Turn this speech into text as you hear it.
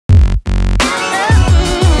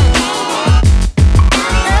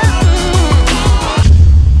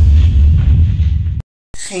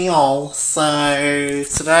So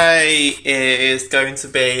today is going to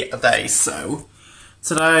be a day. So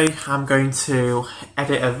today I'm going to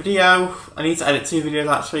edit a video. I need to edit 2 videos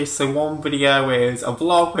actually. So one video is a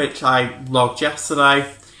vlog which I vlogged yesterday,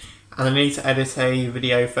 and I need to edit a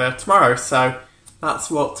video for tomorrow. So that's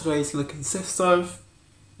what today's going to consist of.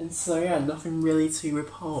 And so yeah, nothing really to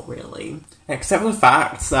report really. Except for the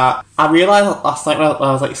fact that I realised last night when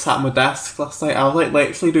I was sat at my desk last night, I was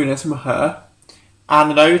literally doing this with my hair.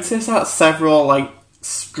 And I noticed that several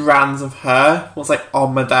strands of hair was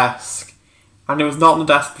on my desk. And it was not on the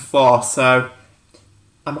desk before, so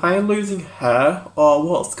am I losing hair or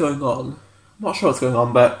what's going on? I'm not sure what's going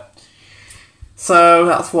on, but so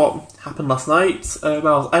that's what happened last night. I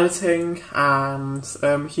was editing and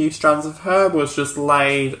a few strands of hair was just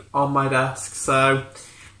laid on my desk, so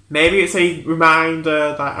maybe it's a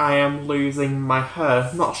reminder that I am losing my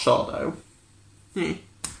hair. I'm not sure though.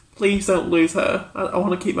 Please don't lose hair. I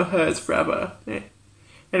want to keep my hairs forever.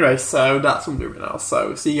 Anyway, so that's what I'm doing now,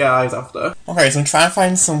 so see you guys after. Okay, so I'm trying to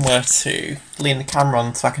find somewhere to lean the camera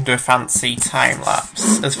on so I can do a fancy time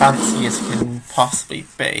lapse. As fancy as it can possibly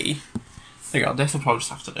be. There you go, this will probably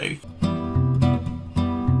just have to do.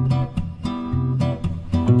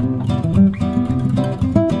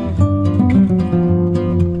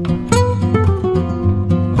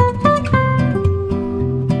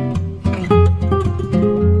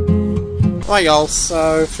 Right y'all,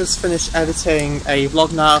 so I've just finished editing a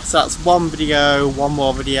vlog now, so that's one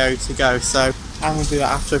more video to go, so I'm going to do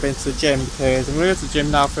that after I've been to the gym because I'm going to go to the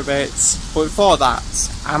gym now for a bit, but before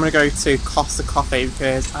that I'm going to go to Costa Coffee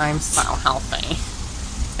because I'm so healthy.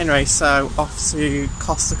 Anyway, so off to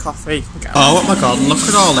Costa Coffee we go. Oh my god, look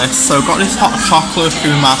at all this. So I've got this hot chocolate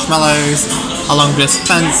with marshmallows along with this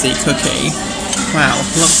fancy cookie. Wow,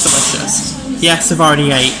 looks delicious. Yes, I've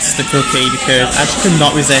already ate the cookie because I just could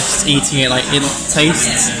not resist eating it. It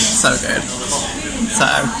tastes so good. So,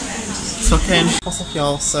 tuck in. What's up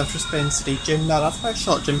y'all? So I've just been to the gym now. That's quite a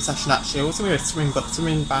short gym session actually. I was going to go swimming, but the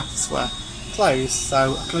swimming baths were closed,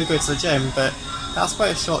 so I couldn't go to the gym, but that's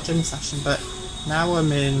quite a short gym session. But now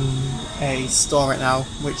I'm in a store right now,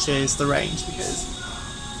 which is The Range, because,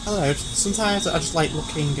 I don't know, sometimes I just like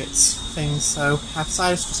looking at things, so I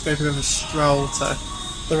decided to just go for a bit of a stroll to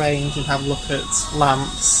The Range and have a look at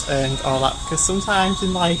lamps and all that, because sometimes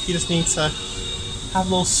in life you just need to have a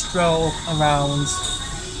little stroll around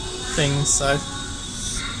things, so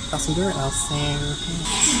that's what I'm doing right now. So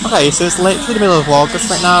okay, so it's literally the middle of August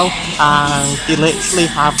right now and they literally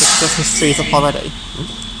have the Christmas trees up already.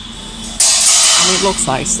 I mean, it looks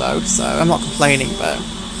nice though, so I'm not complaining, but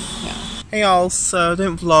yeah. Hey y'all, so I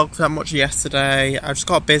didn't vlog that much yesterday, I just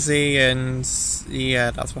got busy and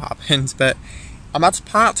yeah, that's what happened, but I'm at a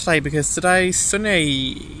park today because today's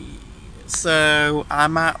sunny, so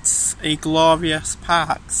I'm at a glorious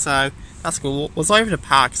park, so that's cool. Well, it's not even a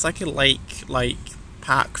park, it's like a lake,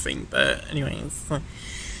 park thing, but anyways.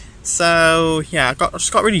 So yeah, I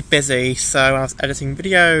just got really busy, so I was editing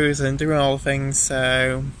videos and doing all the things,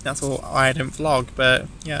 so that's why I didn't vlog, but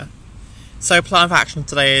yeah. So plan of action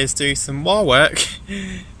today is do some more work,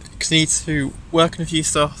 because I need to work on a few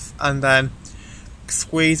stuff, and then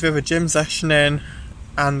squeeze a bit of a gym session in,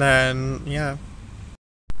 and then yeah.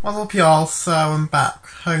 What's up y'all? So I'm back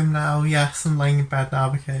home now. Yes, I'm laying in bed now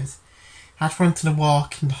because I had to run to the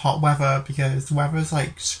walk in the hot weather because the weather is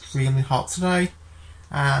extremely hot today,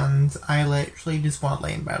 and I literally just want to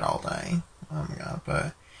lay in bed all day. Oh my god,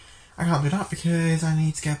 but I can't do that because I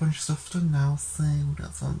need to get a bunch of stuff done now, so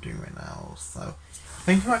that's what I'm doing right now. So I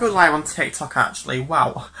think I might go live on TikTok actually.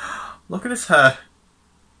 Wow, look at this hair.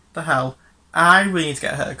 The hell. I really need to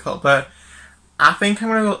get a haircut, but I think I'm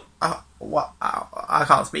gonna go. I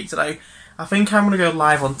can't speak today. I think I'm gonna go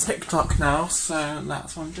live on TikTok now, so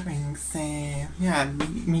that's what I'm doing. So yeah,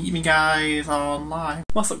 meet me guys on live.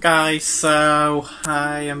 What's up, guys? So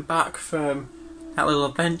I am back from that little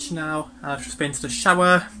adventure now. I've just been to the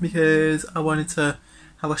shower because I wanted to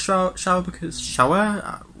have a shower because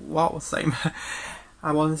what was the same?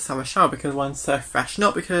 I wanted to have a shower because I wanted to freshen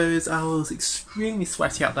up because I was extremely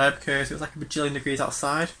sweaty out there because it was like a bajillion degrees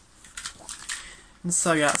outside. And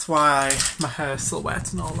so yeah, that's why my hair is still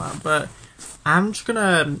wet and all that. But I'm just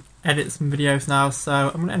gonna edit some videos now, so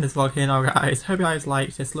I'm gonna end this vlog here now, guys. Hope you guys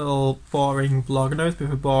liked this little boring vlog. I know it's a bit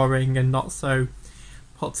of a boring and not so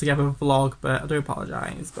put together vlog, but I do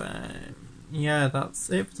apologise. But yeah, that's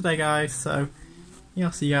it for today, guys. So yeah,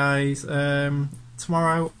 I'll see you guys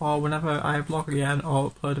tomorrow or whenever I vlog again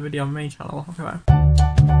or upload a video on my main channel. Okay, bye.